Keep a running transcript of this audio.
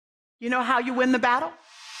You know how you win the battle?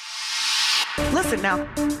 Listen now.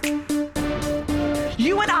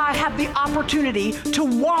 You and I have the opportunity to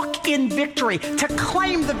walk in victory, to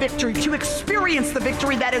claim the victory, to experience the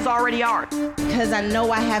victory that is already ours. Because I know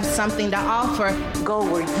I have something to offer. Go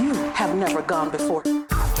where you have never gone before.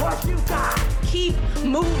 What you got? Keep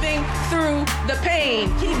moving through the pain.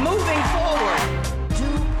 Keep moving forward. Do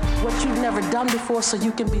what you've never done before so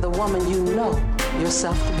you can be the woman you know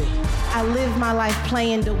yourself to be. I live my life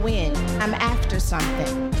playing to win. I'm after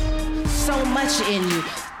something. So much in you.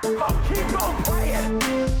 Keep on playing.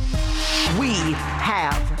 We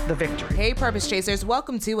have the victory. Hey, Purpose Chasers,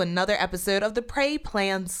 welcome to another episode of the Pray,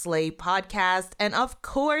 Plan, Slay podcast. And of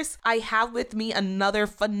course, I have with me another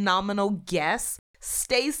phenomenal guest,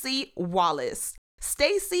 Stacey Wallace.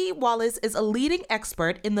 Stacey Wallace is a leading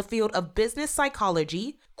expert in the field of business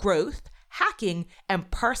psychology, growth, hacking,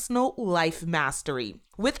 and personal life mastery.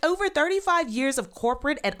 With over 35 years of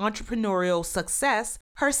corporate and entrepreneurial success,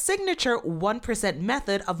 her signature 1%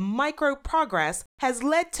 method of micro progress has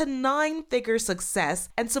led to 9-figure success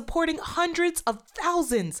and supporting hundreds of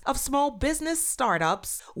thousands of small business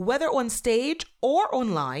startups, whether on stage or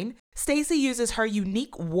online. Stacey uses her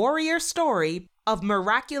unique warrior story of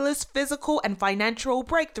miraculous physical and financial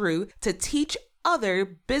breakthrough to teach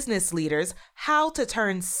other business leaders how to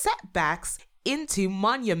turn setbacks into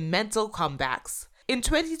monumental comebacks. In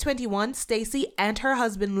 2021, Stacey and her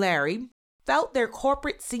husband Larry felt their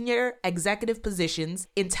corporate senior executive positions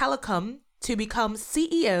in telecom to become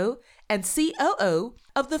CEO and COO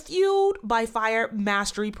of the Fueled by Fire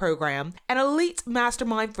Mastery Program, an elite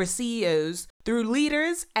mastermind for CEOs through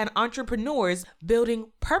leaders and entrepreneurs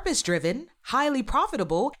building purpose-driven, highly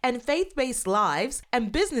profitable, and faith-based lives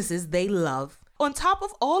and businesses they love. On top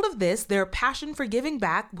of all of this, their passion for giving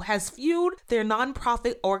back has fueled their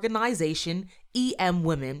nonprofit organization, EM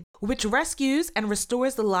Women, which rescues and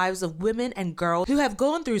restores the lives of women and girls who have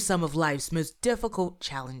gone through some of life's most difficult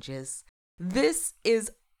challenges. This is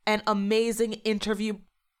an amazing interview,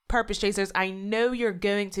 Purpose Chasers. I know you're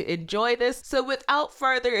going to enjoy this. So without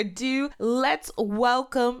further ado, let's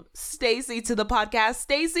welcome Stacey to the podcast.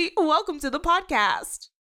 Stacey, welcome to the podcast.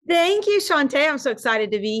 Thank you, Shantae. I'm so excited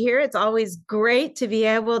to be here. It's always great to be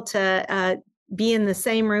able to be in the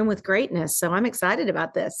same room with greatness. So I'm excited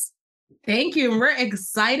about this. Thank you. And we're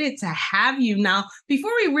excited to have you. Now,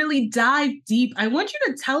 before we really dive deep, I want you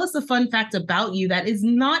to tell us a fun fact about you that is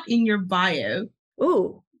not in your bio.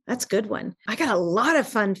 Ooh, that's a good one. I got a lot of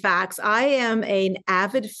fun facts. I am an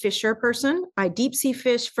avid fisher person. I deep sea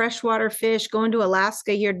fish, freshwater fish, going to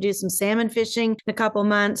Alaska here to do some salmon fishing in a couple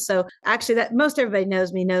months. So actually that most everybody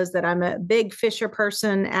knows that I'm a big fisher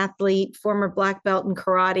person, athlete, former black belt in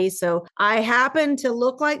karate. So I happen to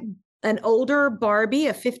look like an older Barbie,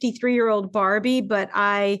 a 53-year-old Barbie, but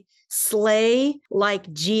I slay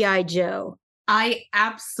like G.I. Joe. I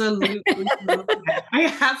absolutely love that.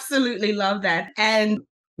 I absolutely love that. And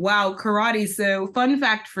wow, karate. So fun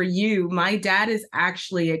fact for you, my dad is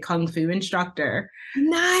actually a Kung Fu instructor.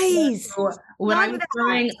 Nice. So when I was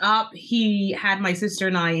growing up, he had my sister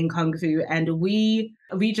and I in Kung Fu, and we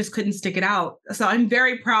just couldn't stick it out. So I'm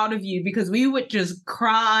very proud of you because we would just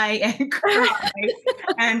cry and cry.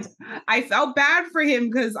 And I felt bad for him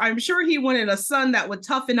because I'm sure he wanted a son that would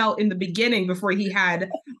toughen out in the beginning before he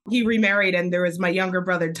remarried, and there was my younger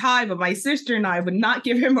brother Ty, but my sister and I would not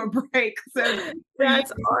give him a break. So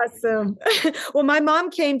that's awesome. Well, my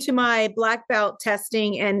mom came to my black belt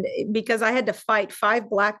testing, and because I had to fight 5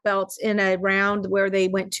 black belts in a round where they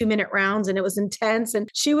went 2-minute rounds and it was intense. And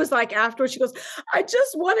she was like, afterwards, she goes, I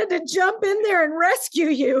just wanted to jump in there and rescue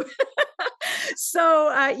you.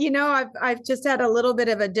 So, I've just had a little bit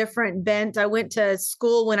of a different bent. I went to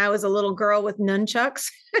school when I was a little girl with nunchucks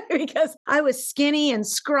because I was skinny and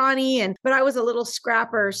scrawny, but I was a little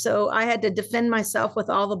scrapper. So I had to defend myself with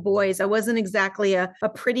all the boys. I wasn't exactly a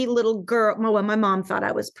pretty little girl. Well, my mom thought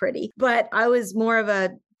I was pretty, but I was more of a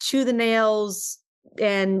chew the nails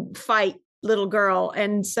and fight little girl.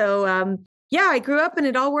 And so, I grew up and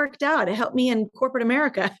it all worked out. It helped me in corporate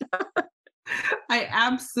America. I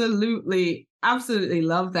absolutely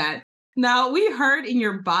love that. Now, we heard in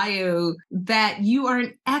your bio that you are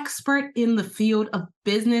an expert in the field of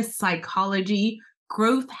business psychology,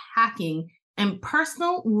 growth hacking, and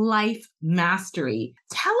personal life mastery.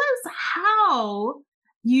 Tell us how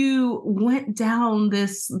you went down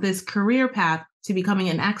this career path to becoming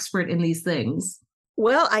an expert in these things.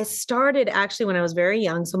 Well, I started actually when I was very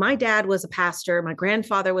young. So my dad was a pastor. My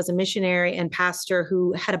grandfather was a missionary and pastor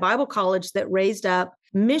who had a Bible college that raised up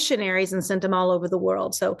missionaries and sent them all over the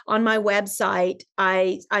world. So on my website,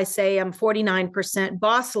 I say I'm 49%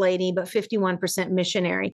 boss lady, but 51%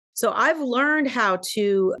 missionary. So I've learned how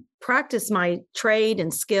to practice my trade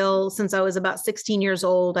and skill since I was about 16 years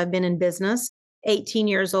old. I've been in business. 18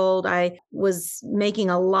 years old, I was making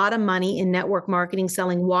a lot of money in network marketing,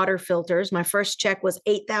 selling water filters. My first check was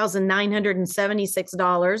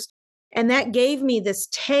 $8,976. And that gave me this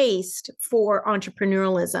taste for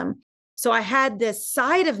entrepreneurialism. So I had this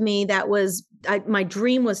side of me that was, my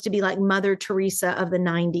dream was to be like Mother Teresa of the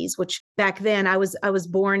 90s, which back then I was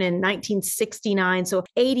born in 1969. So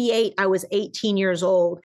 88, I was 18 years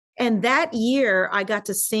old. And that year, I got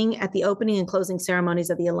to sing at the opening and closing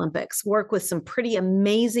ceremonies of the Olympics, work with some pretty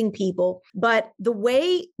amazing people. But the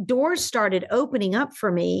way doors started opening up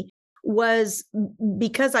for me was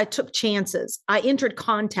because I took chances. I entered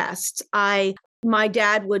contests. My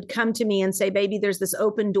dad would come to me and say, baby, there's this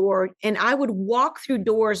open door. And I would walk through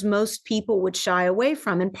doors most people would shy away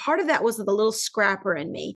from. And part of that was the little scrapper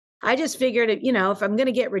in me. I just figured, if I'm going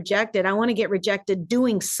to get rejected, I want to get rejected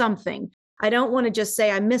doing something. I don't want to just say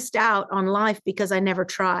I missed out on life because I never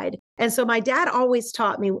tried. And so my dad always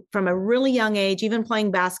taught me from a really young age, even playing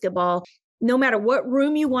basketball, no matter what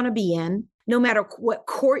room you want to be in, no matter what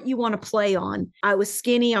court you want to play on. I was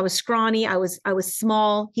skinny, I was scrawny, I was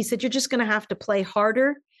small. He said, you're just going to have to play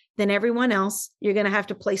harder than everyone else. You're going to have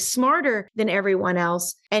to play smarter than everyone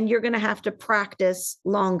else. And you're going to have to practice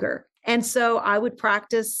longer. And so I would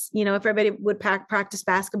practice, if everybody would practice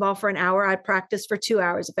basketball for an hour, I'd practice for 2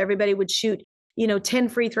 hours. If everybody would shoot, 10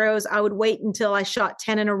 free throws, I would wait until I shot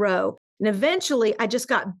 10 in a row. And eventually I just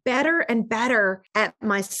got better and better at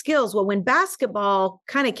my skills. Well, when basketball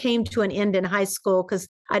kind of came to an end in high school, because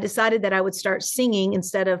I decided that I would start singing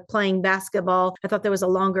instead of playing basketball. I thought there was a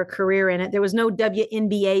longer career in it. There was no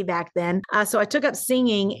WNBA back then. So I took up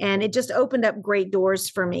singing and it just opened up great doors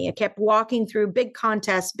for me. I kept walking through big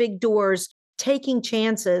contests, big doors, taking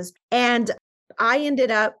chances. And I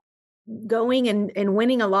ended up going and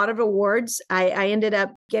winning a lot of awards. I ended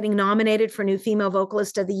up getting nominated for New Female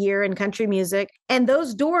Vocalist of the Year in country music. And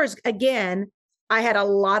those doors, again, I had a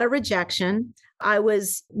lot of rejection. I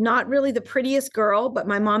was not really the prettiest girl, but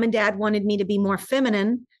my mom and dad wanted me to be more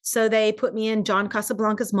feminine. So they put me in John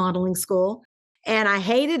Casablancas modeling school. And I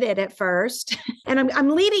hated it at first. And I'm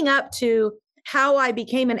leading up to how I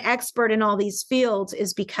became an expert in all these fields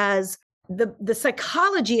is because the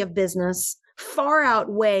psychology of business far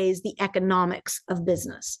outweighs the economics of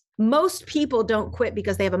business. Most people don't quit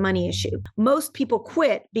because they have a money issue. Most people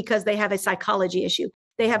quit because they have a psychology issue.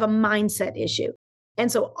 They have a mindset issue.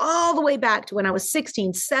 And so all the way back to when I was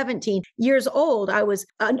 16, 17 years old, I was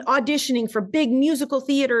auditioning for big musical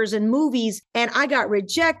theaters and movies, and I got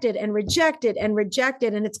rejected and rejected and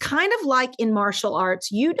rejected. And it's kind of like in martial arts,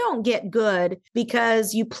 you don't get good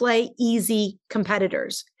because you play easy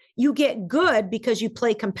competitors. You get good because you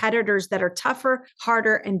play competitors that are tougher,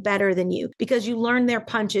 harder, and better than you, because you learn their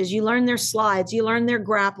punches, you learn their slides, you learn their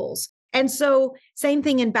grapples. And so same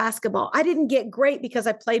thing in basketball. I didn't get great because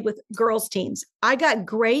I played with girls' teams. I got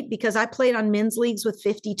great because I played on men's leagues with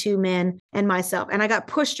 52 men and myself. And I got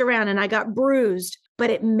pushed around and I got bruised, but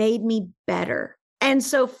it made me better. And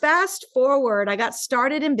so fast forward, I got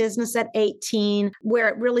started in business at 18, where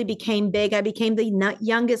it really became big. I became the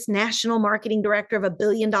youngest national marketing director of $1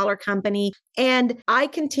 billion company. And I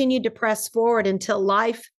continued to press forward until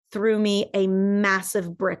life threw me a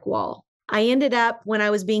massive brick wall. I ended up, when I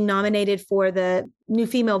was being nominated for the New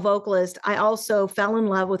Female Vocalist, I also fell in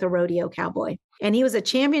love with a rodeo cowboy. And he was a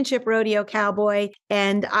championship rodeo cowboy.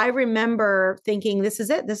 And I remember thinking, this is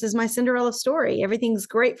it. This is my Cinderella story. Everything's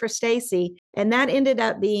great for Stacey. And that ended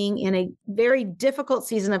up being, in a very difficult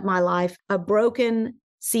season of my life, a broken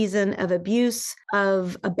season of abuse,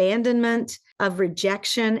 of abandonment, of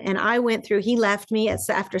rejection. And I went through, he left me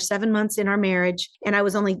after 7 months in our marriage. And I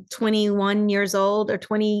was only 21 years old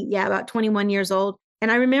about 21 years old.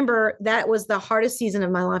 And I remember that was the hardest season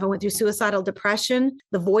of my life. I went through suicidal depression,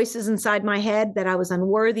 the voices inside my head that I was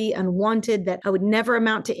unworthy, unwanted, that I would never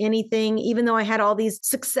amount to anything, even though I had all these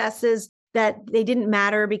successes, that they didn't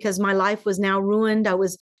matter because my life was now ruined. I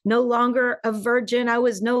was no longer a virgin. I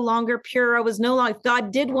was no longer pure. I was no longer, if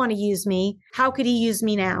God did want to use me, how could he use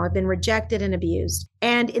me now? I've been rejected and abused.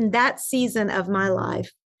 And in that season of my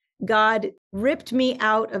life, God ripped me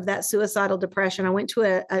out of that suicidal depression. I went to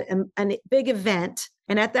a big event.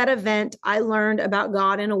 And at that event, I learned about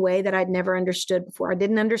God in a way that I'd never understood before. I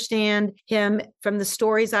didn't understand him from the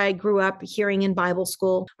stories I grew up hearing in Bible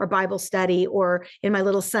school or Bible study or in my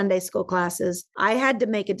little Sunday school classes. I had to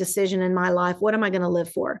make a decision in my life. What am I going to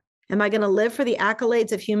live for? Am I going to live for the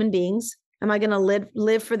accolades of human beings? Am I going to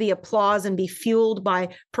live for the applause and be fueled by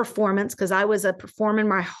performance? Because I was a performer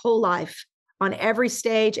my whole life. On every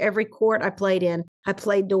stage, every court I played in, I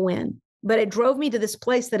played to win. But it drove me to this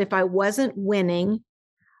place that if I wasn't winning,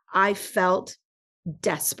 I felt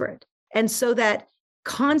desperate. And so that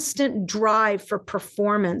constant drive for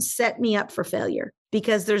performance set me up for failure,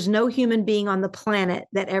 because there's no human being on the planet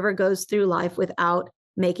that ever goes through life without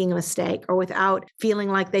making a mistake or without feeling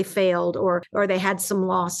like they failed or they had some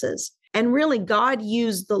losses. And really, God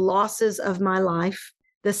used the losses of my life,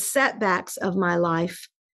 the setbacks of my life,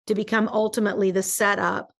 to become ultimately the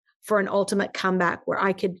setup for an ultimate comeback where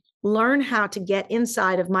I could learn how to get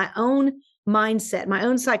inside of my own mindset, my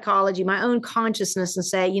own psychology, my own consciousness, and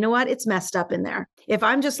say, you know what? It's messed up in there. If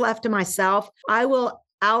I'm just left to myself, I will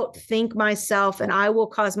outthink myself and I will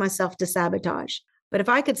cause myself to sabotage. But if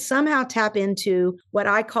I could somehow tap into what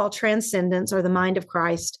I call transcendence or the mind of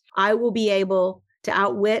Christ, I will be able to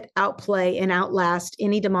outwit, outplay, and outlast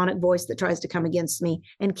any demonic voice that tries to come against me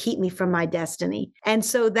and keep me from my destiny. And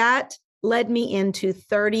so that led me into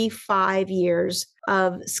 35 years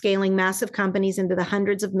of scaling massive companies into the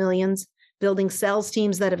hundreds of millions, building sales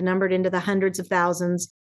teams that have numbered into the hundreds of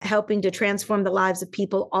thousands, helping to transform the lives of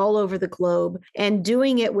people all over the globe, and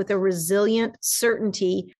doing it with a resilient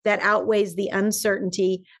certainty that outweighs the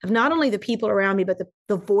uncertainty of not only the people around me, but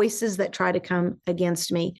the voices that try to come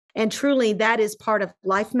against me. And truly, that is part of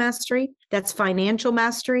life mastery. That's financial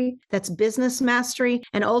mastery. That's business mastery.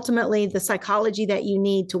 And ultimately, the psychology that you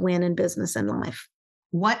need to win in business and life.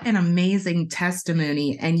 What an amazing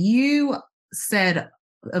testimony. And you said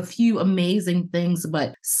a few amazing things,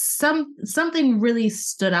 but something really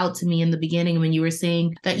stood out to me in the beginning when you were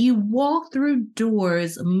saying that you walk through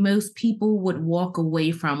doors most people would walk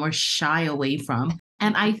away from or shy away from.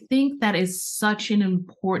 And I think that is such an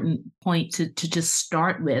important point to just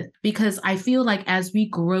start with, because I feel like as we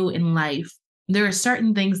grow in life, there are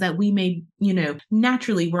certain things that we may,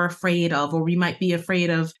 naturally we're afraid of, or we might be afraid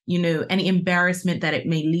of, any embarrassment that it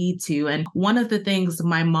may lead to. And one of the things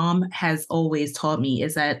my mom has always taught me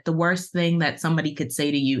is that the worst thing that somebody could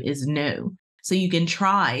say to you is no. So you can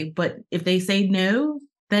try, but if they say no,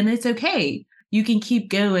 then it's okay. You can keep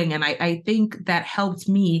going. And I think that helped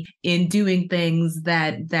me in doing things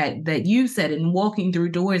that you said, and walking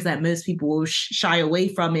through doors that most people will shy away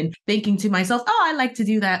from, and thinking to myself, oh, I like to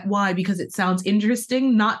do that. Why? Because it sounds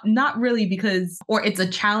interesting, not really because, or it's a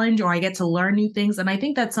challenge, or I get to learn new things. And I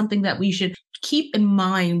think that's something that we should keep in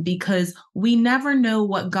mind, because we never know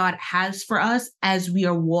what God has for us as we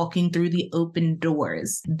are walking through the open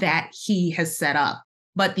doors that He has set up.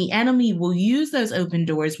 But the enemy will use those open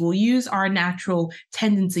doors, will use our natural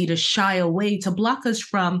tendency to shy away, to block us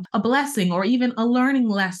from a blessing or even a learning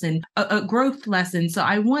lesson, a growth lesson. So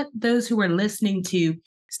I want those who are listening to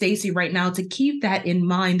Stacey right now to keep that in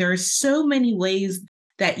mind. There are so many ways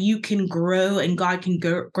that you can grow, and God can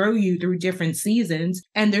grow you through different seasons.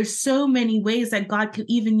 And there's so many ways that God can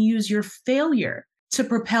even use your failure to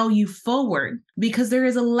propel you forward, because there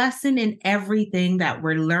is a lesson in everything that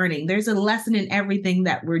we're learning. There's a lesson in everything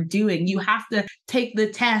that we're doing. You have to take the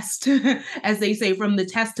test, as they say, from the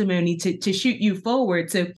testimony to shoot you forward.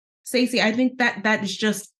 So, Stacey, I think that is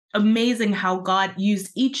just amazing how God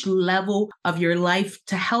used each level of your life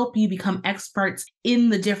to help you become experts in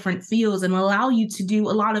the different fields and allow you to do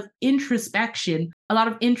a lot of introspection,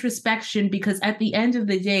 because at the end of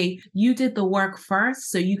the day, you did the work first,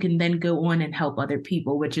 so you can then go on and help other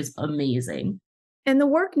people, which is amazing. And the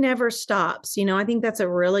work never stops. I think that's a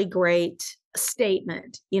really great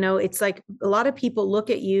statement. It's like a lot of people look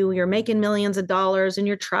at you, you're making millions of dollars and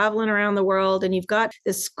you're traveling around the world and you've got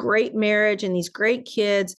this great marriage and these great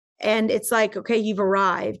kids. And it's like, okay, you've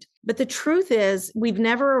arrived. But the truth is we've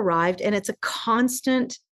never arrived. And it's a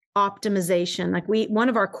constant optimization. Like one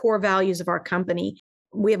of our core values of our company,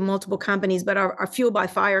 we have multiple companies, but our Fuel by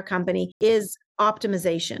Fire company is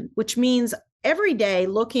optimization, which means every day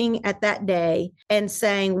looking at that day and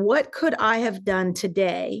saying, what could I have done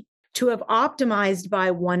today to have optimized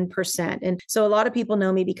by 1%? And so a lot of people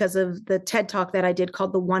know me because of the TED Talk that I did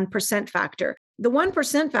called the 1% factor. The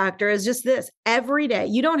 1% factor is just this: every day.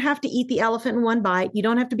 You don't have to eat the elephant in one bite. You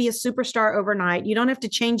don't have to be a superstar overnight. You don't have to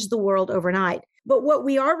change the world overnight. But what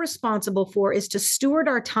we are responsible for is to steward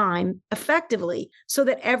our time effectively so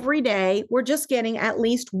that every day we're just getting at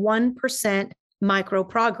least 1% micro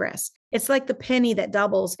progress. It's like the penny that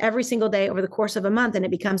doubles every single day over the course of a month, and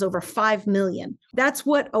it becomes over 5 million. That's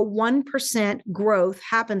what a 1% growth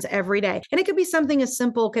happens every day. And it could be something as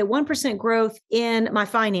simple, okay, 1% growth in my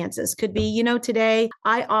finances could be, today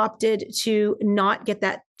I opted to not get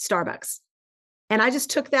that Starbucks. And I just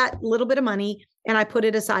took that little bit of money and I put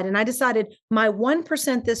it aside. And I decided my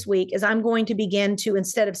 1% this week is I'm going to begin to,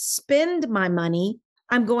 instead of spend my money,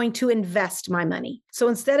 I'm going to invest my money. So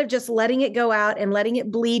instead of just letting it go out and letting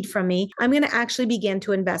it bleed from me, I'm going to actually begin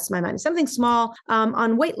to invest my money. Something small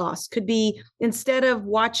on weight loss could be, instead of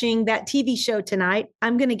watching that TV show tonight,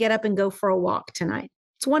 I'm going to get up and go for a walk tonight.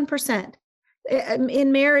 It's 1%.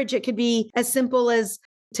 In marriage, it could be as simple as,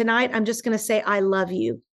 tonight, I'm just going to say, I love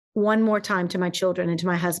you one more time to my children and to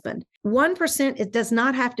my husband. 1%, it does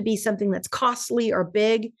not have to be something that's costly or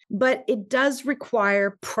big, but it does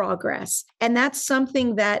require progress. And that's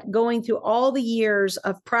something that, going through all the years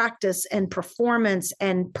of practice and performance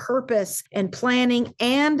and purpose and planning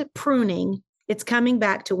and pruning, it's coming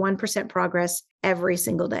back to 1% progress every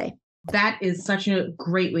single day. That is such a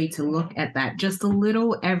great way to look at that. Just a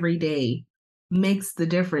little every day makes the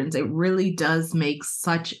difference. It really does make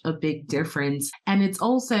such a big difference. And it's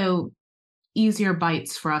also easier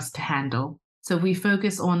bites for us to handle. So if we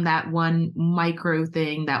focus on that one micro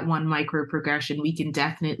thing, that one micro progression, we can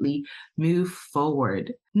definitely move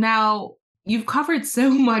forward. Now, you've covered so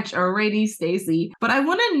much already, Stacey, but I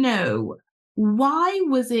want to know, why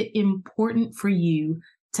was it important for you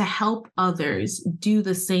to help others do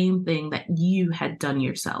the same thing that you had done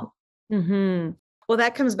yourself? Mm-hmm. Well,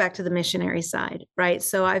 that comes back to the missionary side, right?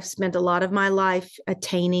 So I've spent a lot of my life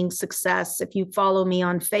attaining success. If you follow me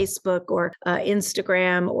on Facebook or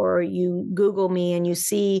Instagram, or you Google me and you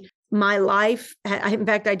see my life. In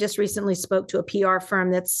fact, I just recently spoke to a PR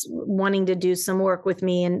firm that's wanting to do some work with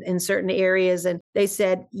me in certain areas. And they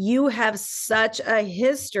said, you have such a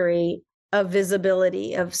history of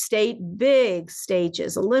visibility, of big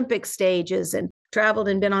stages, Olympic stages, and traveled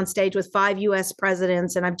and been on stage with 5 US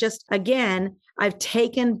presidents. And I've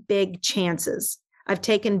taken big chances. I've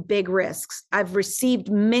taken big risks. I've received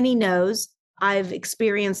many no's. I've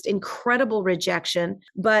experienced incredible rejection,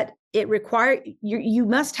 but it required, you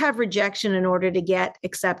must have rejection in order to get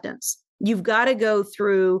acceptance. You've got to go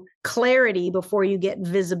through clarity before you get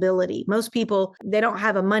visibility. Most people, they don't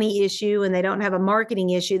have a money issue and they don't have a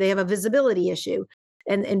marketing issue. They have a visibility issue.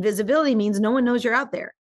 And visibility means no one knows you're out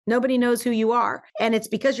there. Nobody knows who you are. And it's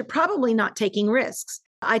because you're probably not taking risks.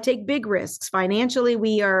 I take big risks. Financially,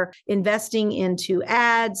 we are investing into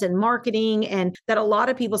ads and marketing, and that a lot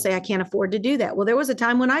of people say, I can't afford to do that. Well, there was a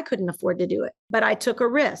time when I couldn't afford to do it, but I took a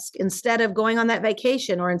risk. Instead of going on that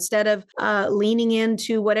vacation, or instead of leaning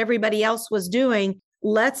into what everybody else was doing,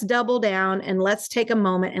 let's double down and let's take a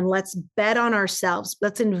moment and let's bet on ourselves.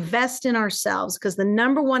 Let's invest in ourselves, because the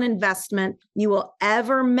number one investment you will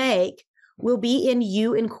ever make will be in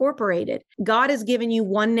you incorporated. God has given you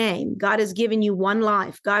one name. God has given you one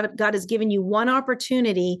life. God has given you one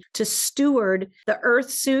opportunity to steward the earth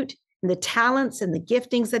suit and the talents and the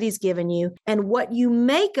giftings that he's given you. And what you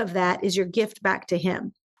make of that is your gift back to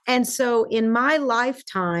him. And so in my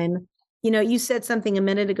lifetime, you said something a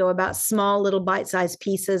minute ago about small little bite-sized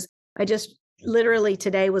pieces. I just literally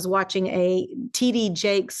today was watching a TD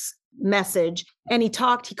Jakes message, and he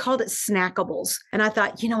called it snackables. And I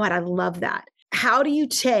thought, you know what? I love that. How do you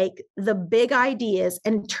take the big ideas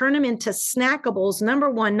and turn them into snackables? Number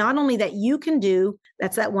one, not only that you can do,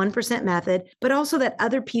 that's that 1% method, but also that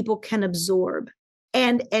other people can absorb.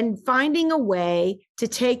 And finding a way to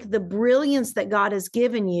take the brilliance that God has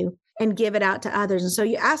given you and give it out to others. And so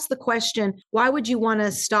you ask the question, why would you want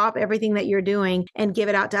to stop everything that you're doing and give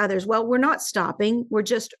it out to others? Well, we're not stopping. We're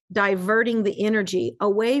just diverting the energy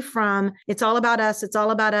away from, it's all about us. It's all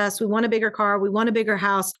about us. We want a bigger car. We want a bigger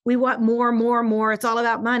house. We want more. It's all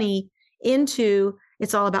about money, into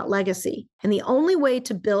it's all about legacy. And the only way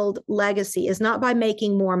to build legacy is not by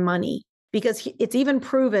making more money. Because it's even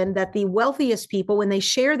proven that the wealthiest people, when they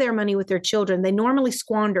share their money with their children, they normally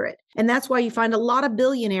squander it. And that's why you find a lot of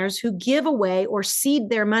billionaires who give away or seed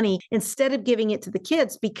their money instead of giving it to the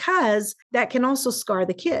kids, because that can also scar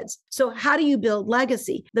the kids. So how do you build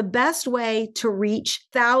legacy? The best way to reach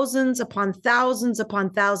thousands upon thousands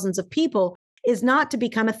upon thousands of people is not to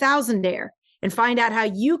become a thousandaire and find out how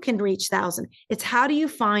you can reach 1,000. It's how do you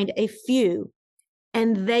find a few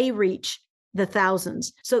and they reach the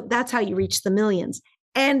thousands. So that's how you reach the millions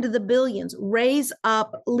and the billions. Raise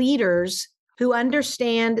up leaders who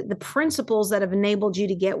understand the principles that have enabled you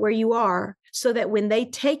to get where you are, so that when they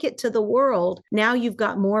take it to the world, now you've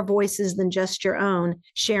got more voices than just your own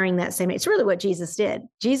sharing that same. It's really what Jesus did.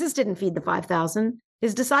 Jesus didn't feed the 5,000.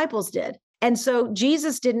 His disciples did. And so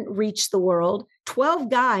Jesus didn't reach the world. 12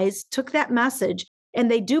 guys took that message and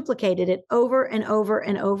they duplicated it over and over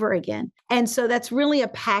and over again. And so that's really a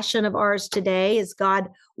passion of ours today, is God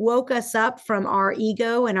woke us up from our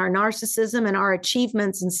ego and our narcissism and our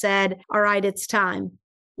achievements and said, all right, it's time.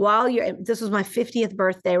 This was my 50th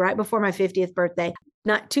birthday, right before my 50th birthday,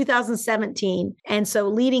 not 2017. And so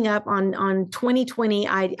leading up on 2020,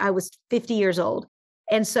 I was 50 years old.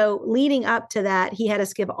 And so leading up to that, he had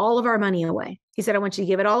us give all of our money away. He said, I want you to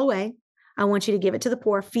give it all away. I want you to give it to the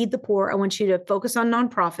poor, feed the poor. I want you to focus on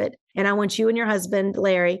nonprofit. And I want you and your husband,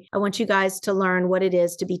 Larry, I want you guys to learn what it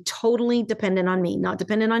is to be totally dependent on me, not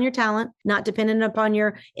dependent on your talent, not dependent upon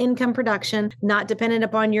your income production, not dependent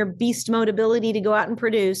upon your beast mode ability to go out and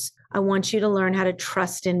produce. I want you to learn how to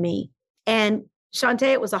trust in me. And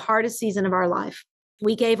Shantae, it was the hardest season of our life.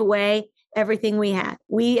 We gave away everything we had.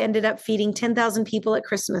 We ended up feeding 10,000 people at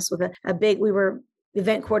Christmas with we were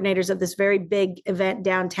event coordinators of this very big event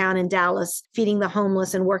downtown in Dallas, feeding the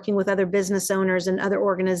homeless and working with other business owners and other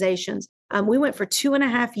organizations. We went for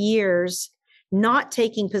 2.5 years, not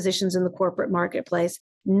taking positions in the corporate marketplace,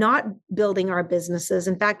 not building our businesses.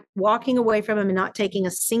 In fact, walking away from them and not taking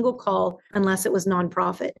a single call unless it was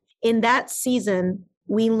nonprofit. In that season,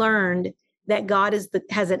 we learned that God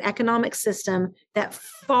has an economic system that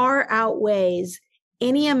far outweighs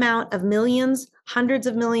any amount of millions, hundreds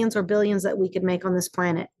of millions, or billions that we could make on this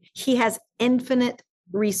planet. He has infinite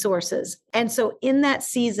resources. And so in that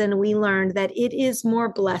season, we learned that it is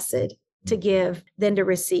more blessed to give than to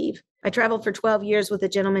receive. I traveled for 12 years with a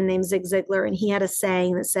gentleman named Zig Ziglar, and he had a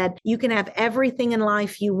saying that said, you can have everything in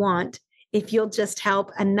life you want if you'll just help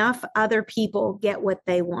enough other people get what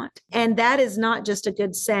they want. And that is not just a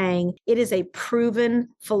good saying. It is a proven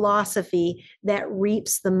philosophy that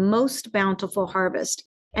reaps the most bountiful harvest.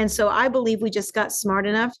 And so I believe we just got smart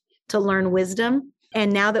enough to learn wisdom.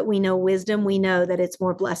 And now that we know wisdom, we know that it's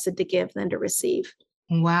more blessed to give than to receive.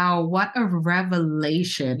 Wow, what a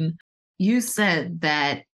revelation. You said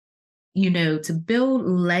that, to build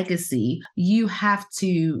legacy, you have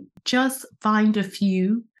to just find a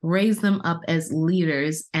few, raise them up as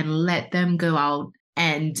leaders, and let them go out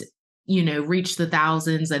and, reach the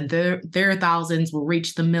thousands, and their thousands will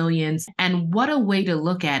reach the millions. And what a way to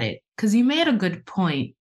look at it. Because you made a good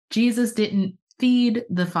point. Jesus didn't feed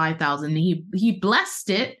the 5,000. He blessed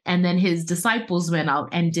it, and then his disciples went out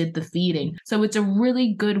and did the feeding. So it's a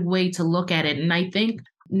really good way to look at it. And I think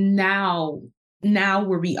now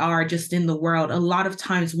where we are just in the world, a lot of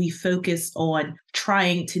times we focus on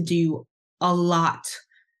trying to do a lot.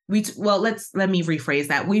 Let me rephrase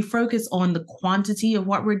that. We focus on the quantity of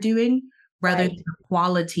what we're doing rather than the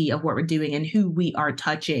quality of what we're doing and who we are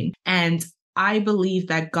touching. And I believe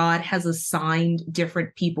that God has assigned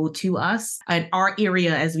different people to us in our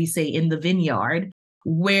area, as we say, in the vineyard,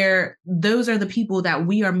 where those are the people that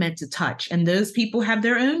we are meant to touch. And those people have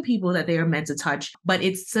their own people that they are meant to touch. But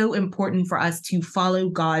it's so important for us to follow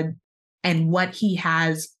God and what he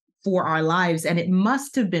has for our lives. And it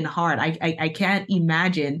must have been hard. I can't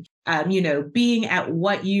imagine, being at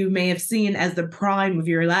what you may have seen as the prime of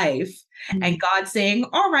your life, and God saying,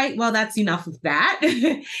 all right, well, that's enough of that.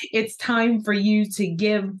 It's time for you to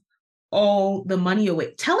give all the money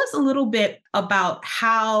away. Tell us a little bit about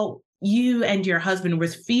how you and your husband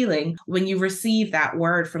was feeling when you received that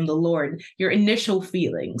word from the Lord, your initial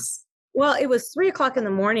feelings. Well, it was 3:00 in the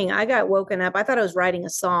morning. I got woken up. I thought I was writing a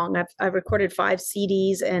song. I've recorded 5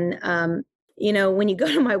 CDs. And, when you go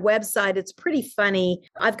to my website, it's pretty funny.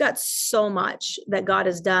 I've got so much that God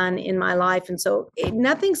has done in my life. And so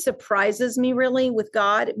nothing surprises me really with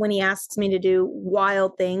God when he asks me to do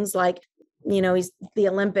wild things like, he's the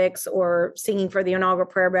Olympics or singing for the inaugural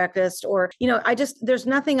prayer breakfast, or, there's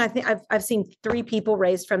nothing. I think I've seen 3 people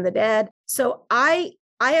raised from the dead. So I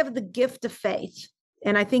have the gift of faith.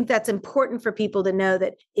 And I think that's important for people to know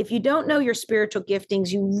that if you don't know your spiritual giftings,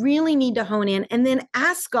 you really need to hone in and then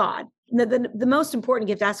ask God. The most important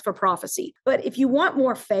gift, ask for prophecy. But if you want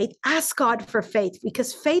more faith, ask God for faith,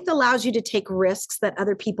 because faith allows you to take risks that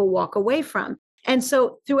other people walk away from. And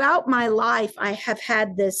so throughout my life, I have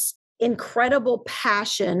had this incredible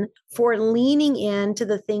passion for leaning into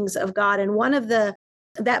the things of God. And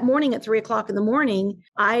that morning at 3:00 in the morning,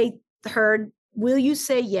 I heard, will you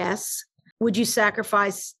say yes? Would you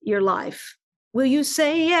sacrifice your life? Will you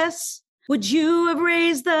say yes? Would you have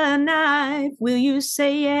raised the knife? Will you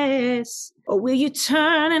say yes? Or will you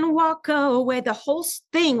turn and walk away? The whole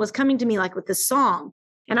thing was coming to me like with this song.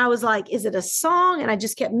 And I was like, is it a song? And I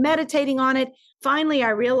just kept meditating on it. Finally, I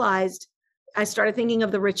realized, I started thinking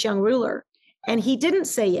of the rich young ruler, and he didn't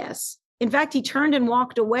say yes. In fact, he turned and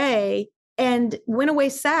walked away and went away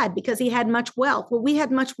sad because he had much wealth. Well, we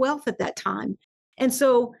had much wealth at that time. And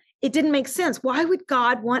so it didn't make sense. Why would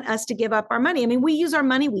God want us to give up our money? I mean, we use our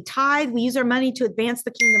money, we tithe, we use our money to advance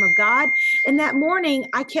the kingdom of God. And that morning,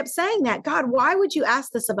 I kept saying that, God, why would you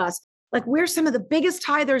ask this of us? Like, we're some of the biggest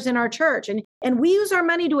tithers in our church, and we use our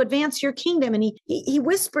money to advance your kingdom. And he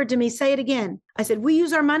whispered to me, say it again. I said, we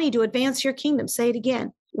use our money to advance your kingdom. Say it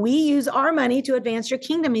again. We use our money to advance your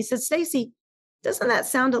kingdom. He said, Stacy, doesn't that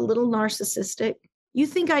sound a little narcissistic? You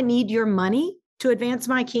think I need your money to advance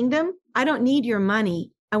my kingdom? I don't need your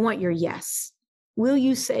money. I want your yes. Will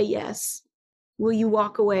you say yes? Will you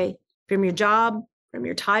walk away from your job, from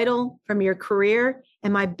your title, from your career?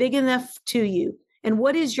 Am I big enough to you? And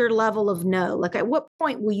what is your level of no? Like, at what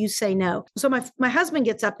point will you say no? So my husband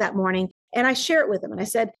gets up that morning and I share it with him. And I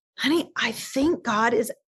said, honey, I think God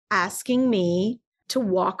is asking me to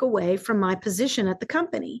walk away from my position at the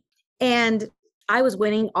company. And I was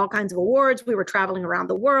winning all kinds of awards. We were traveling around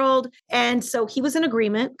the world. And so he was in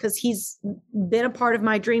agreement because he's been a part of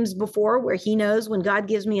my dreams before, where he knows when God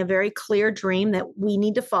gives me a very clear dream that we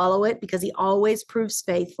need to follow it because he always proves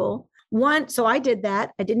faithful. So I did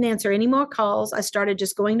that. I didn't answer any more calls. I started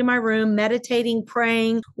just going to my room, meditating,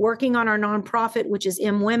 praying, working on our nonprofit, which is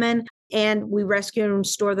MWomen. And we rescue and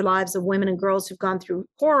restore the lives of women and girls who've gone through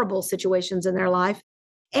horrible situations in their life.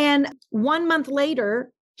 And 1 month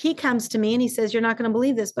later, he comes to me and he says, you're not going to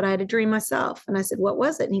believe this, but I had a dream myself. And I said, what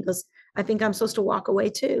was it? And he goes, I think I'm supposed to walk away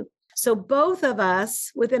too. So both of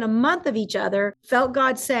us, within a month of each other, felt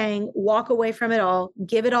God saying, walk away from it all,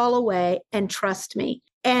 give it all away, and trust me.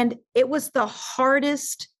 And it was the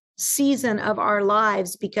hardest season of our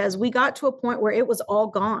lives because we got to a point where it was all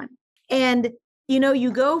gone. And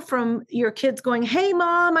you go from your kids going, hey,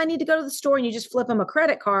 mom, I need to go to the store. And you just flip them a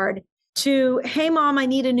credit card to, hey, mom, I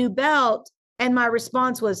need a new belt. And my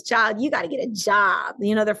response was, child, you got to get a job.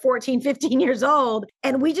 They're 14, 15 years old.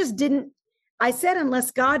 And we just didn't. I said,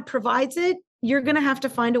 unless God provides it, you're going to have to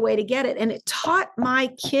find a way to get it. And it taught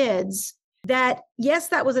my kids that, yes,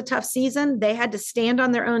 that was a tough season. They had to stand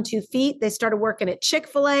on their own 2 feet. They started working at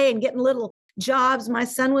Chick-fil-A and getting little jobs. My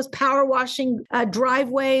son was power washing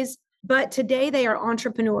driveways. But today they are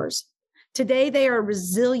entrepreneurs. Today they are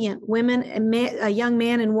resilient women, a young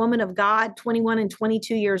man and woman of God, 21 and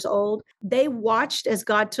 22 years old. They watched as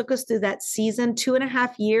God took us through that season,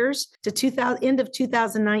 2.5 years to end of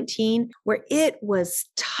 2019, where it was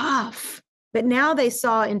tough. But now they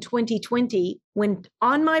saw in 2020, when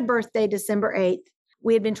on my birthday, December 8th,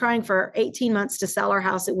 we had been trying for 18 months to sell our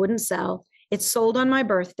house. It wouldn't sell. It sold on my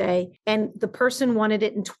birthday, and the person wanted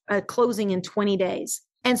it in closing in 20 days.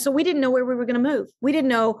 And so we didn't know where we were going to move. We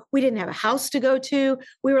didn't have a house to go to.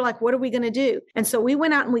 We were like, what are we going to do? And so we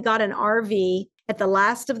went out and we got an RV at the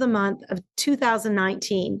last of the month of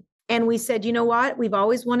 2019. And we said, you know what? We've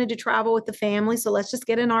always wanted to travel with the family. So let's just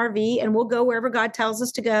get an RV and we'll go wherever God tells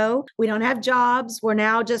us to go. We don't have jobs. We're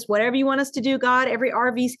now just whatever you want us to do, God. Every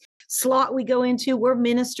RV slot we go into, we're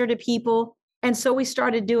minister to people. And so we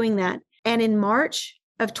started doing that. And in March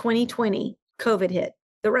of 2020, COVID hit.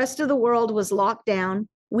 The rest of the world was locked down.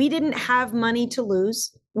 We didn't have money to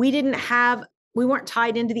lose. We weren't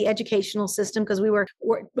tied into the educational system because we were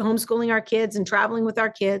homeschooling our kids and traveling with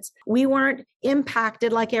our kids. We weren't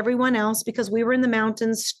impacted like everyone else because we were in the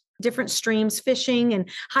mountains, different streams, fishing and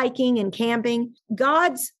hiking and camping.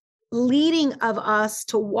 God's leading of us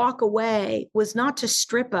to walk away was not to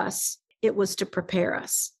strip us. It was to prepare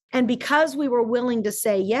us. And because we were willing to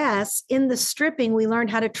say yes, in the stripping, we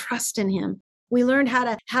learned how to trust in him. We learned how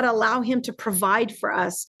to allow him to provide for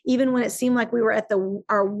us. Even when it seemed like we were at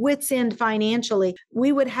our wits' end financially,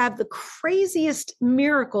 we would have the craziest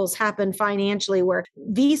miracles happen financially, where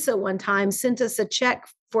Visa one time sent us a check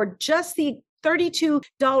for just the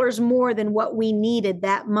 $32 more than what we needed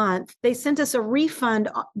that month. They sent us a refund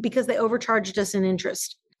because they overcharged us in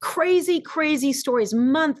interest. Crazy, crazy stories,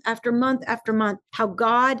 month after month after month, how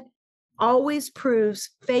God always proves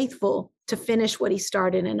faithful to finish what he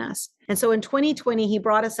started in us. And so in 2020, he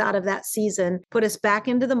brought us out of that season, put us back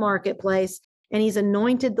into the marketplace, and he's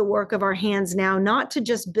anointed the work of our hands now, not to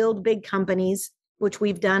just build big companies, which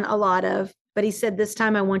we've done a lot of, but he said, this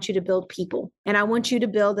time I want you to build people. And I want you to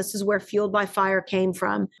build, this is where Fueled by Fire came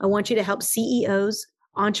from. I want you to help CEOs,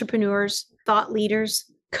 entrepreneurs, thought leaders,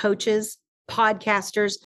 coaches,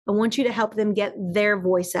 podcasters. I want you to help them get their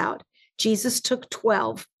voice out. Jesus took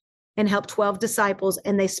 12 and helped 12 disciples,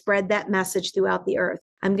 and they spread that message throughout the earth.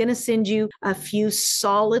 I'm going to send you a few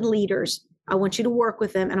solid leaders. I want you to work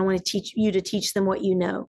with them, and I want to teach them what you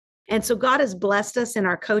know. And so God has blessed us in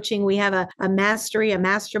our coaching. We have a mastery, a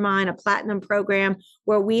mastermind, a platinum program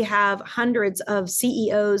where we have hundreds of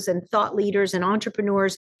CEOs and thought leaders and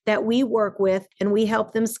entrepreneurs that we work with, and we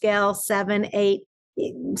help them scale 7, 8.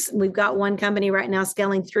 We've got one company right now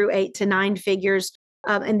scaling through 8 to 9 figures.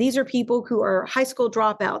 And these are people who are high school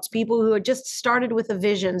dropouts, people who are just started with a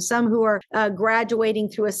vision, some who are graduating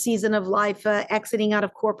through a season of life, exiting out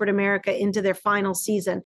of corporate America into their final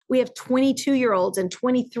season. We have 22-year-olds and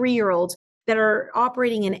 23-year-olds that are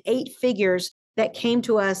operating in 8 figures that came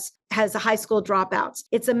to us as high school dropouts.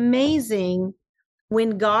 It's amazing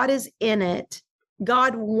when God is in it,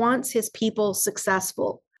 God wants his people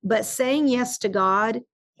successful, but saying yes to God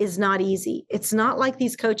is not easy. It's not like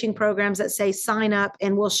these coaching programs that say sign up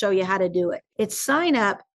and we'll show you how to do it. It's sign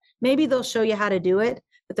up, maybe they'll show you how to do it,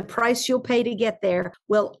 but the price you'll pay to get there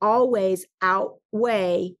will always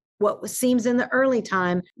outweigh what seems in the early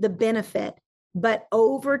time, the benefit. But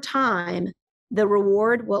over time, the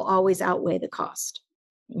reward will always outweigh the cost.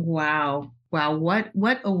 Wow.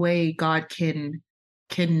 What a way God can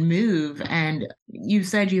move. And you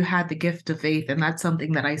said you had the gift of faith, and that's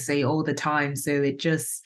something that I say all the time. So it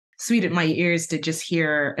just sweetened my ears to just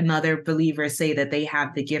hear another believer say that they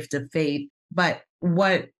have the gift of faith. But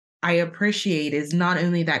what I appreciate is not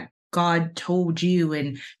only that God told you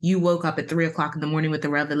and you woke up at 3:00 in the morning with the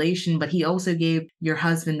revelation, but he also gave your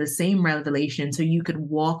husband the same revelation so you could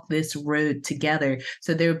walk this road together.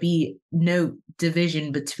 So there'd be no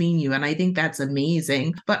division between you. And I think that's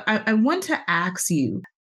amazing. But I want to ask you,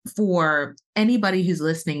 for anybody who's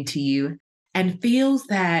listening to you and feels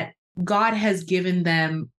that God has given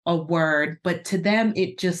them a word, but to them,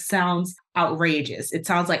 it just sounds outrageous. It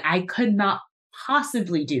sounds like I could not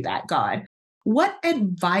possibly do that, God. What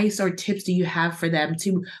advice or tips do you have for them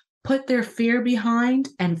to put their fear behind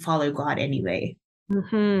and follow God anyway?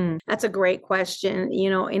 That's a great question.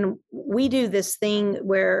 And we do this thing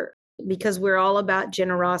where, because we're all about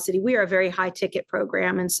generosity, we are a very high ticket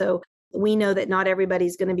program. And so we know that not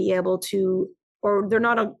everybody's going to be able to, or they're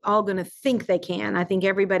not all going to think they can. I think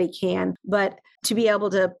everybody can, but to be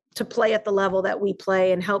able to play at the level that we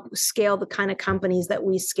play and help scale the kind of companies that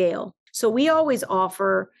we scale. So we always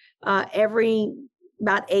offer every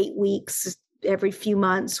about 8 weeks, every few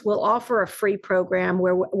months, we'll offer a free program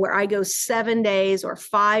where I go 7 days or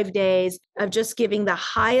 5 days of just giving the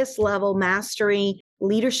highest level mastery,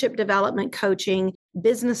 leadership development coaching,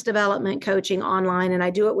 business development coaching online. And I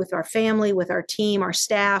do it with our family, with our team, our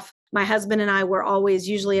staff. My husband and I were always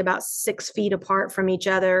usually about 6 feet apart from each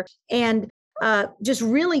other. And just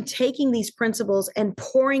really taking these principles and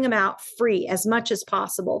pouring them out free as much as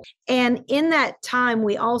possible. And in that time,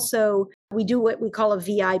 we do what we call a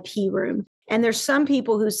VIP room. And there's some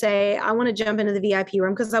people who say, I want to jump into the VIP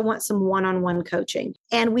room because I want some one-on-one coaching.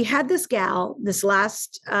 And we had this gal, this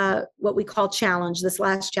last, what we call challenge, this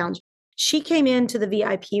last challenge. She came into the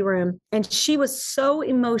VIP room and she was so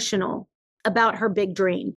emotional about her big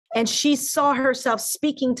dream. And she saw herself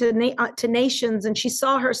speaking to nations, and she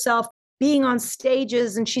saw herself being on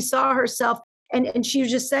stages, and she saw herself, and she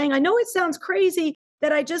was just saying, I know it sounds crazy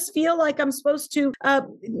that I just feel like I'm supposed to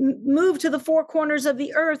move to the four corners of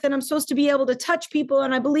the earth, and I'm supposed to be able to touch people,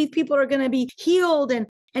 and I believe people are going to be healed.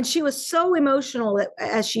 And she was so emotional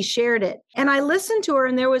as she shared it. And I listened to her,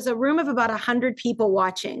 and there was a room of about 100 people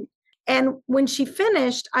watching. And when she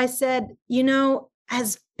finished, I said,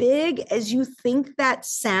 as big as you think that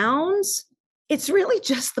sounds, it's really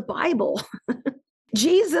just the Bible.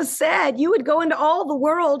 Jesus said you would go into all the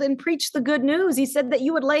world and preach the good news. He said that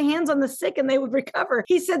you would lay hands on the sick and they would recover.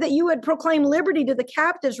 He said that you would proclaim liberty to the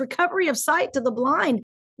captives, recovery of sight to the blind.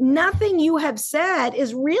 Nothing you have said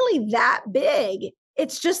is really that big.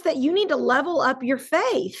 It's just that you need to level up your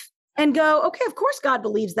faith and go, okay, of course God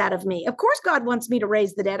believes that of me. Of course God wants me to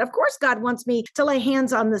raise the dead. Of course God wants me to lay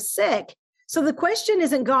hands on the sick. So the question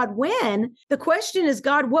isn't God when, the question is,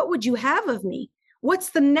 God, what would you have of me? What's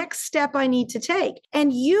the next step I need to take?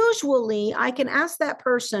 And usually I can ask that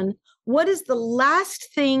person, what is the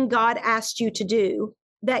last thing God asked you to do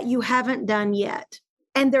that you haven't done yet?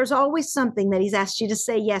 And there's always something that he's asked you to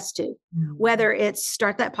say yes to, whether it's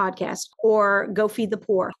start that podcast or go feed the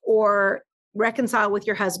poor or reconcile with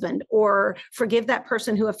your husband or forgive that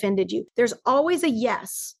person who offended you. There's always a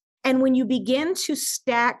yes. And when you begin to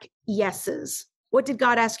stack yeses, what did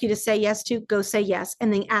God ask you to say yes to? Go say yes,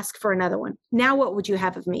 and then ask for another one. Now, what would you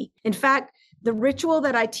have of me? In fact, the ritual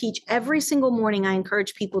that I teach every single morning, I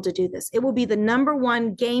encourage people to do this. It will be the number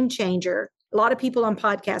one game changer. A lot of people on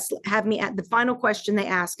podcasts have me at the final question they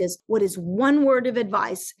ask is, what is one word of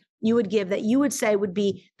advice you would give that you would say would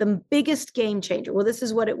be the biggest game changer? Well, this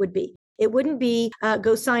is what it would be. It wouldn't be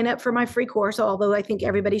go sign up for my free course, although I think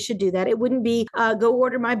everybody should do that. It wouldn't be go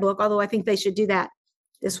order my book, although I think they should do that.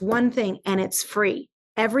 This one thing, and it's free.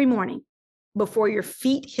 Every morning, before your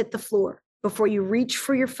feet hit the floor, before you reach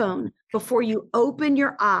for your phone, before you open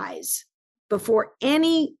your eyes, before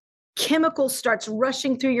any chemical starts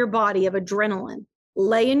rushing through your body of adrenaline,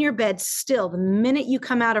 lay in your bed still. The minute you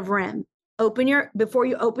come out of REM, before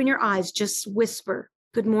you open your eyes, just whisper,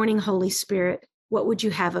 good morning, Holy Spirit. What would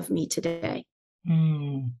you have of me today?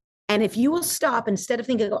 And if you will stop, instead of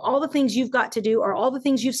thinking of all the things you've got to do or all the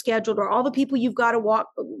things you've scheduled or all the people you've got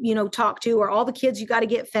to talk to or all the kids you got to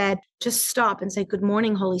get fed, just stop and say, good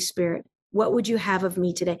morning, Holy Spirit. what would you have of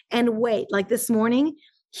me today? And wait, like this morning,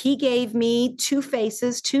 he gave me 2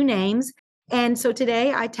 faces, 2 names. And so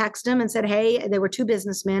today I texted him and said, hey, they were 2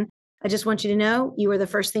 businessmen. I just want you to know you were the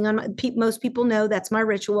first thing on my, most people know that's my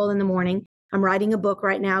ritual in the morning. I'm writing a book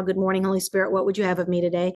right now. Good morning, Holy Spirit. What would you have of me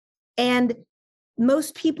today? And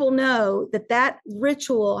most people know that that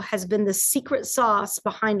ritual has been the secret sauce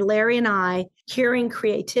behind Larry and I hearing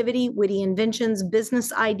creativity, witty inventions,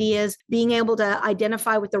 business ideas, being able to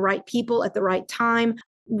identify with the right people at the right time.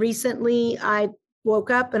 Recently, I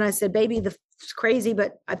woke up and I said, baby, it's crazy,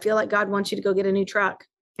 but I feel like God wants you to go get a new truck.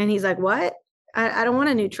 And he's like, what? I don't want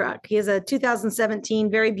a new truck. He has a 2017,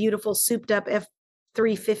 very beautiful, souped up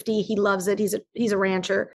F-350. He loves it. He's a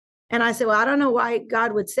rancher. And I said, well, I don't know why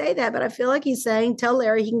God would say that, but I feel like he's saying, tell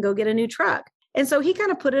Larry he can go get a new truck. And so he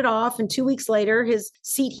kind of put it off. And 2 weeks later, his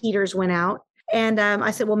seat heaters went out. And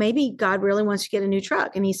I said, well, maybe God really wants you to get a new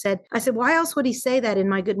truck. And I said, why else would he say that in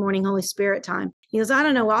my Good Morning Holy Spirit time? He goes, I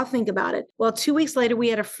don't know. I'll think about it. Well, 2 weeks later, we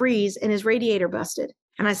had a freeze and his radiator busted.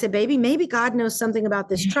 And I said, baby, maybe God knows something about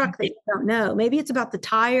this truck that you don't know. Maybe it's about the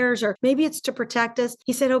tires, or maybe it's to protect us.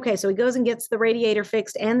 He said, okay. So he goes and gets the radiator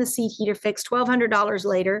fixed and the seat heater fixed. $1,200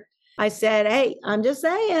 later, I said, hey, I'm just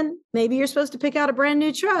saying, maybe you're supposed to pick out a brand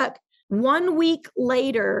new truck. 1 week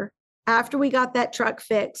later, after we got that truck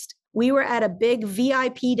fixed, we were at a big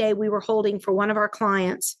VIP day we were holding for one of our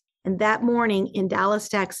clients. And that morning in Dallas,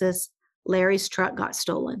 Texas, Larry's truck got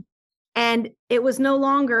stolen. And it was no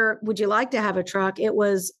longer, would you like to have a truck? It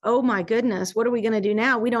was, oh my goodness, what are we going to do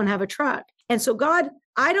now? We don't have a truck. And so God,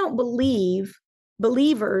 I don't believe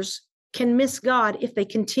believers can miss God if they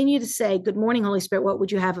continue to say, good morning, Holy Spirit, what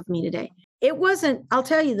would you have of me today? It wasn't, I'll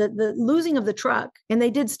tell you, the losing of the truck, and they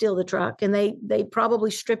did steal the truck, and they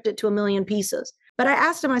probably stripped it to 1 million pieces. But I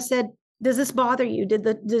asked him, I said, does this bother you?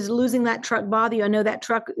 Does losing that truck bother you? I know that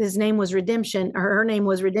truck, his name was Redemption, or her name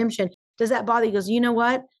was Redemption. Does that bother you? He goes, you know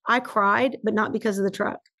what? I cried, but not because of the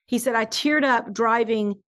truck. He said, I teared up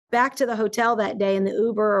driving back to the hotel that day in the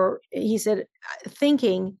Uber, or he said,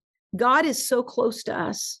 thinking, God is so close to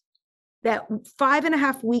us that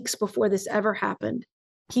 5.5 weeks before this ever happened,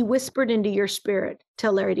 he whispered into your spirit,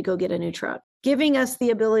 tell Larry to go get a new truck, giving us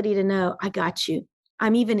the ability to know, I got you.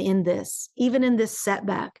 I'm even in this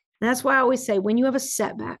setback. And that's why I always say, when you have a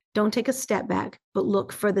setback, don't take a step back, but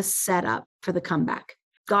look for the setup for the comeback.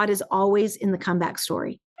 God is always in the comeback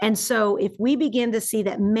story. And so if we begin to see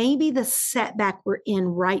that maybe the setback we're in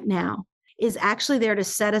right now is actually there to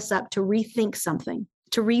set us up to rethink something,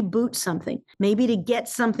 to reboot something, maybe to get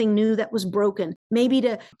something new that was broken, maybe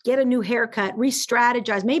to get a new haircut,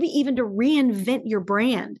 re-strategize, maybe even to reinvent your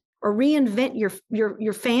brand or reinvent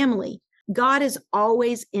your family. God is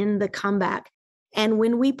always in the comeback. And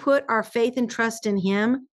when we put our faith and trust in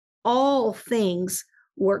him, all things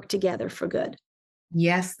work together for good.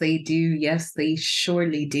 Yes, they do. Yes, they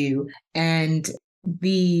surely do. And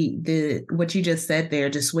the what you just said there,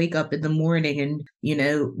 just wake up in the morning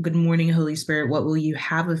and, good morning, Holy Spirit, what will you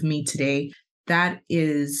have of me today? That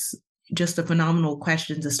is just a phenomenal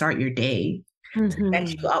question to start your day, to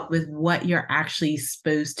set you up with what you're actually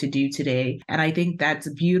supposed to do today. And I think that's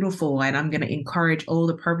beautiful. And I'm going to encourage all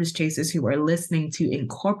the purpose chasers who are listening to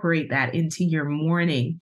incorporate that into your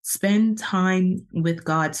morning. Spend time with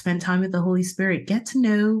God, spend time with the Holy Spirit, get to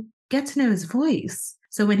know his voice.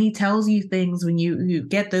 So when he tells you things, when you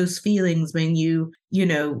get those feelings, when you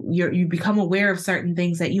become aware of certain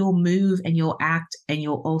things, that you'll move and you'll act and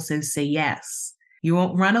you'll also say yes. You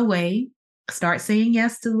won't run away. Start saying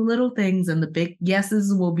yes to the little things, and the big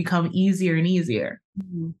yeses will become easier and easier,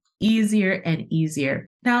 easier and easier.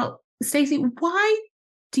 Now, Stacey, why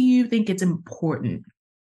do you think it's important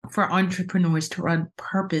for entrepreneurs to run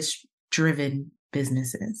purpose-driven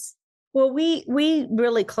businesses? Well, we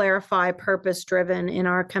really clarify purpose-driven in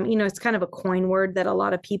our company. It's kind of a coin word that a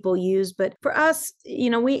lot of people use, but for us,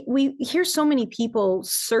 we hear so many people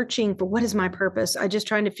searching for what is my purpose. I'm just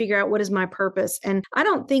trying to figure out what is my purpose, and I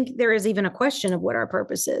don't think there is even a question of what our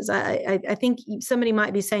purpose is. I think somebody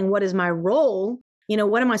might be saying, "What is my role?"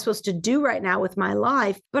 What am I supposed to do right now with my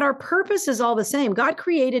life? But our purpose is all the same. God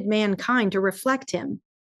created mankind to reflect him,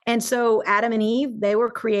 and so Adam and Eve, they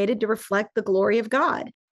were created to reflect the glory of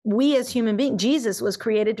God. We as human beings, Jesus was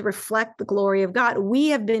created to reflect the glory of God. We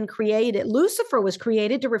have been created. Lucifer was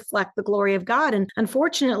created to reflect the glory of God. And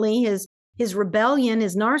unfortunately, his rebellion,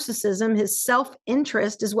 his narcissism, his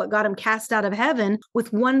self-interest is what got him cast out of heaven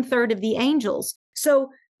with 1/3 of the angels. So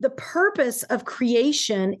the purpose of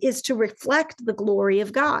creation is to reflect the glory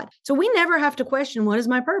of God. So we never have to question, what is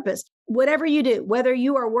my purpose? Whatever you do, whether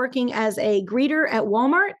you are working as a greeter at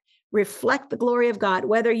Walmart, reflect the glory of God.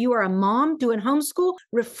 Whether you are a mom doing homeschool,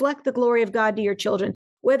 reflect the glory of God to your children.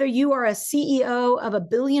 Whether you are a CEO of $1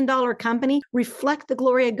 billion company, reflect the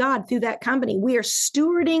glory of God through that company. We are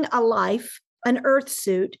stewarding a life, an earth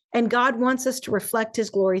suit, and God wants us to reflect his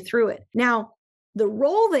glory through it. Now, the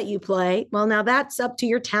role that you play, well, now that's up to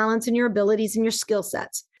your talents and your abilities and your skill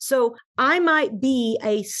sets. So I might be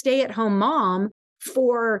a stay-at-home mom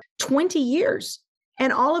for 20 years.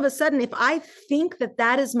 And all of a sudden, if I think that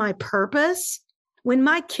that is my purpose, when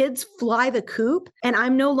my kids fly the coop and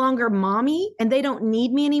I'm no longer mommy and they don't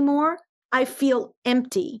need me anymore, I feel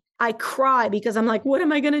empty. I cry because I'm like, what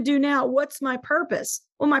am I going to do now? What's my purpose?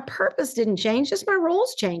 Well, my purpose didn't change, just my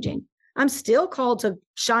role's changing. I'm still called to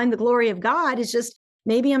shine the glory of God. It's just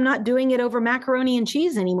maybe I'm not doing it over macaroni and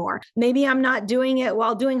cheese anymore. Maybe I'm not doing it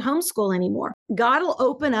while doing homeschool anymore. God will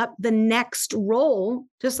open up the next role,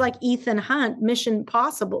 just like Ethan Hunt, Mission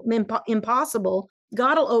Impossible.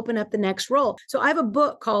 God will open up the next role. So I have a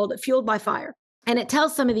book called Fueled by Fire, and it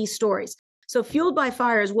tells some of these stories. So fueled by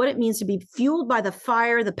fire is what it means to be fueled by the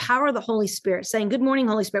fire, the power of the Holy Spirit, saying, good morning,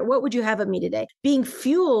 Holy Spirit, what would you have of me today? Being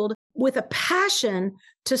fueled with a passion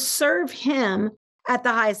to serve him at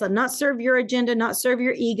the highest level, not serve your agenda, not serve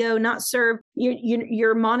your ego, not serve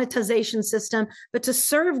your monetization system, but to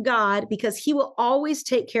serve God because he will always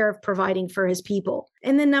take care of providing for his people.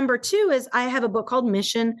 And then number 2 is I have a book called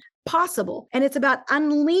Mission Possible, and it's about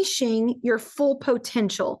unleashing your full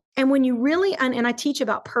potential. And when you really, and I teach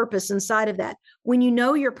about purpose inside of that, when you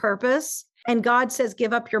know your purpose and God says,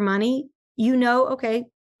 give up your money, you know, okay,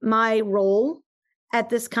 my role at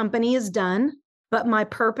this company is done. But my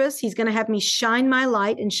purpose, he's going to have me shine my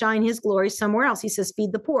light and shine his glory somewhere else. He says,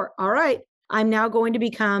 feed the poor. All right. I'm now going to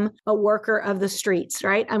become a worker of the streets,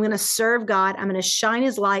 right? I'm going to serve God. I'm going to shine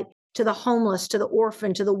his light to the homeless, to the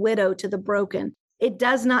orphan, to the widow, to the broken. It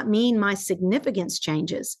does not mean my significance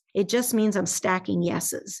changes. It just means I'm stacking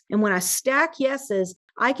yeses. And when I stack yeses,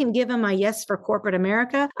 I can give him my yes for corporate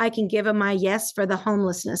America. I can give him my yes for the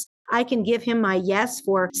homelessness. I can give him my yes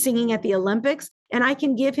for singing at the Olympics. And I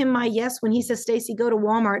can give him my yes when he says, Stacey, go to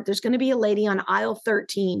Walmart. There's going to be a lady on aisle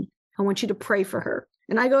 13. I want you to pray for her.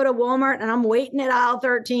 And I go to Walmart and I'm waiting at aisle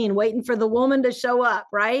 13, waiting for the woman to show up,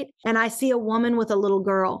 right? And I see a woman with a little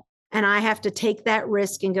girl. And I have to take that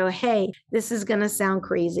risk and go, hey, this is going to sound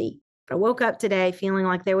crazy. But I woke up today feeling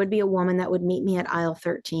like there would be a woman that would meet me at aisle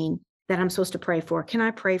 13 that I'm supposed to pray for. Can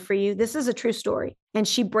I pray for you? This is a true story. And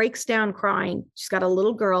she breaks down crying. She's got a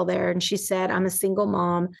little girl there. And she said, I'm a single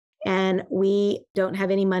mom and we don't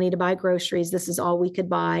have any money to buy groceries. This is all we could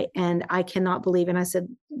buy. And I cannot believe it. And I said,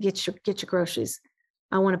 get your groceries.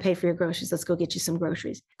 I want to pay for your groceries. Let's go get you some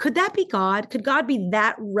groceries. Could that be God? Could God be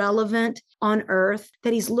that relevant on earth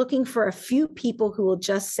that he's looking for a few people who will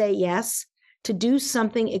just say yes to do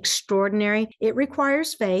something extraordinary? It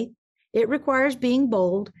requires faith. It requires being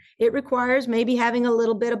bold. It requires maybe having a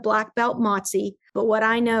little bit of black belt motsy. But what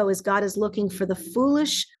I know is God is looking for the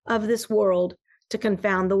foolish of this world to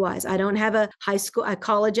confound the wise. I don't have a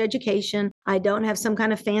college education. I don't have some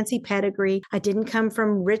kind of fancy pedigree. I didn't come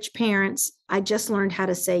from rich parents. I just learned how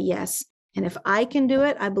to say yes. And if I can do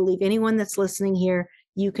it, I believe anyone that's listening here,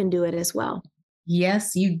 you can do it as well.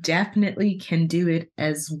 Yes, you definitely can do it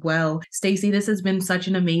as well. Stacey, this has been such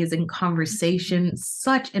an amazing conversation,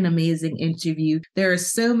 such an amazing interview. There are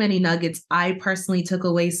so many nuggets I personally took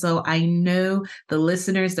away. So I know the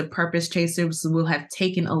listeners, the Purpose Chasers, will have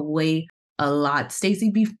taken away a lot. Stacey,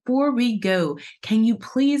 before we go, can you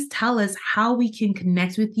please tell us how we can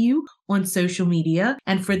connect with you on social media?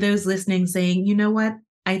 And for those listening saying, you know what,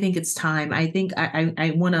 I think it's time. I think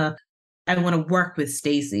I want to work with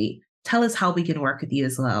Stacey. Tell us how we can work with you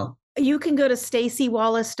as well. You can go to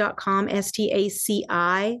StaceyWallace.com,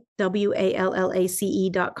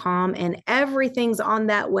 StaceyWallace.com, and everything's on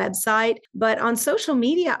that website. But on social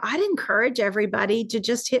media, I'd encourage everybody to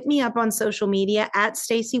just hit me up on social media at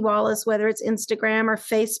Stacey Wallace, whether it's Instagram or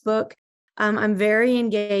Facebook. I'm very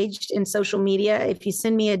engaged in social media. If you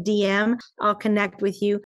send me a DM, I'll connect with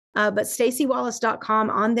you. But StaceyWallace.com,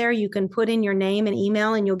 on there, you can put in your name and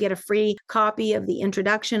email and you'll get a free copy of the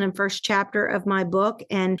introduction and first chapter of my book.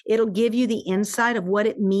 And it'll give you the insight of what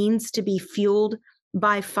it means to be fueled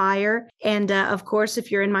by fire. And of course,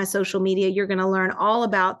 if you're in my social media, you're going to learn all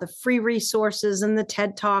about the free resources and the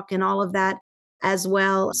TED Talk and all of that as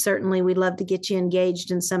well. Certainly, we'd love to get you engaged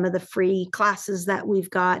in some of the free classes that we've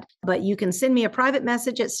got. But you can send me a private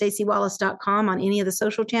message at StaceyWallace.com on any of the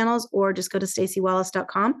social channels, or just go to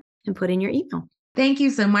StaceyWallace.com and put in your email. Thank you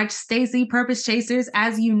so much, Stacey. Purpose Chasers,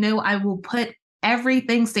 as you know, I will put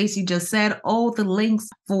everything Stacey just said, all the links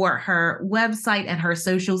for her website and her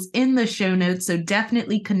socials in the show notes. So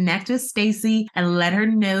definitely connect with Stacey and let her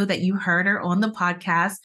know that you heard her on the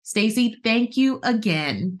podcast. Stacey, thank you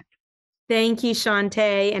again. Thank you,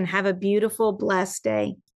 Shantae, and have a beautiful, blessed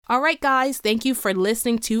day. All right, guys, thank you for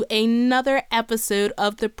listening to another episode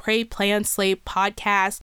of the Pray, Plan, Slay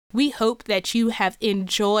podcast. We hope that you have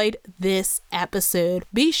enjoyed this episode.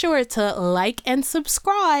 Be sure to like and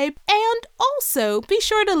subscribe, and also be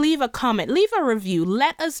sure to leave a comment, leave a review.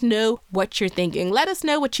 Let us know what you're thinking. Let us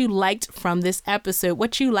know what you liked from this episode,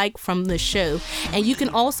 what you like from the show. And you can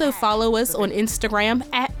also follow us on Instagram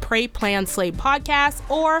at Pray, Plan, Slay podcast,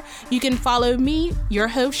 or you can follow me, your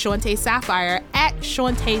host, Shantae Sapphire, at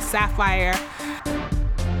Shantae Sapphire